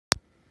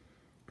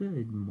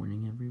Good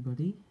morning,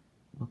 everybody.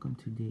 Welcome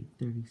to day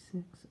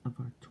 36 of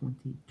our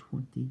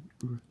 2020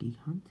 rookie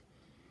hunt.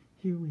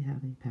 Here we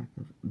have a pack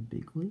of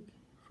Big League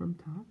from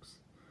Topps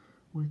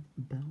with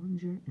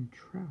Bellinger and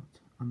Trout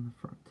on the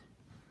front.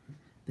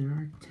 There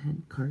are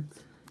 10 cards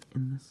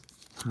in this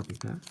hobby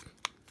pack.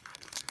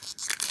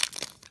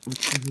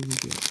 Let's see who we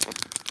get.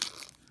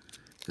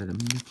 Got a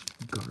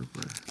Mitch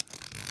Garver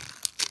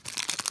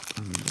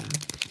on the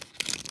back.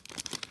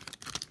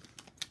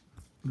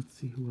 Let's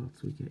see who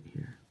else we get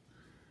here.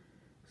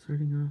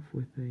 Starting off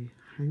with a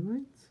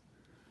highlights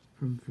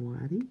from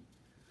Vladdy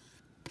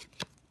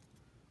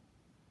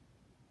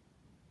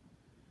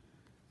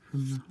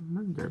from the Home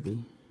Run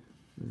Derby.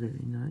 Very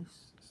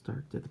nice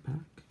start to the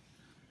pack.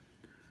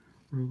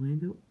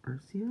 Rolando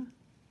Arcia,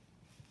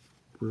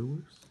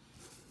 Brewers.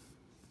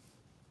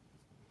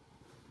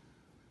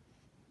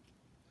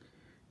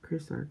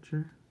 Chris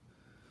Archer,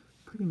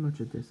 pretty much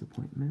a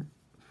disappointment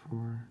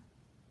for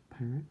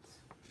Pirates.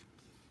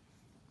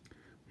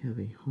 We have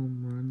a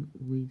home run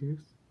leaders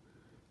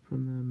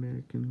from the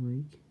American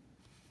League.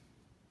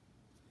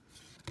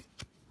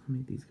 How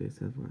many did these guys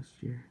have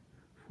last year?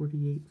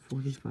 48,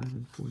 45,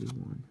 and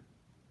 41.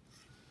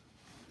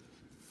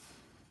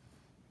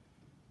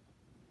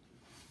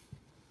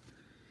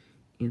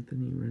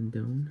 Anthony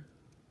Rendon.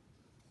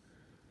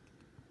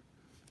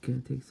 Gonna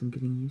take some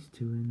getting used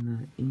to in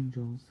the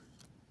Angels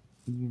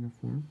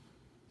uniform.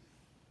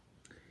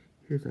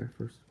 Here's our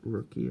first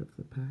rookie of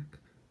the pack.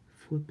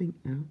 Flipping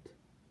out,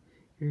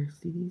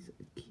 Aristides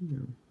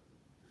Aquino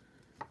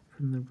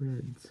from the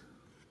Reds.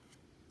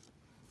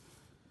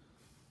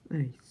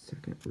 A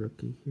second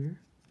rookie here.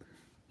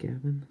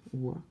 Gavin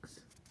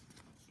Lux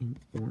in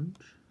orange.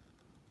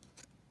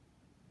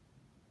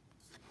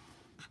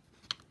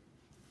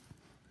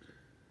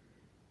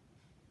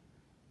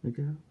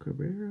 Miguel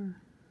Cabrera.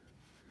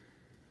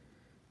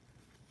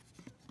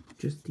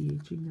 Just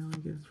DHing now, I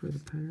guess, for the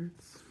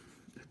Pirates.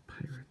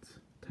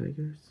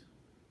 Tigers.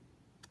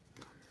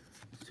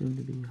 Soon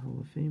to be Hall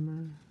of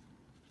Famer.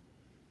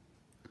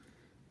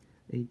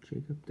 A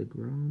Jacob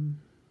deGrom.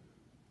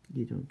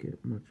 You don't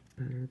get much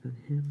better than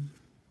him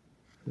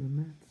for the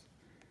Mets.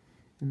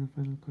 And the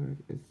final card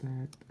is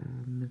that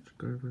Mitch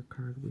Garver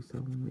card we saw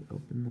when we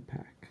opened the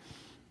pack.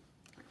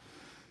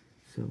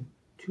 So,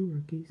 2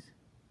 rookies.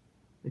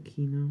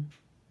 Aquino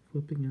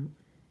flipping out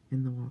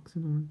in the Lux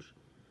in orange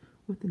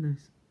with a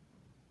nice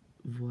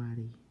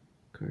Vladdy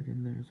card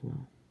in there as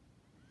well.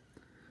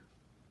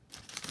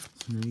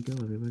 So there you go,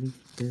 everybody.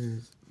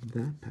 There's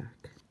that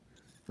pack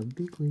of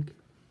Big League.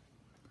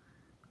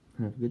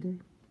 Have a good day.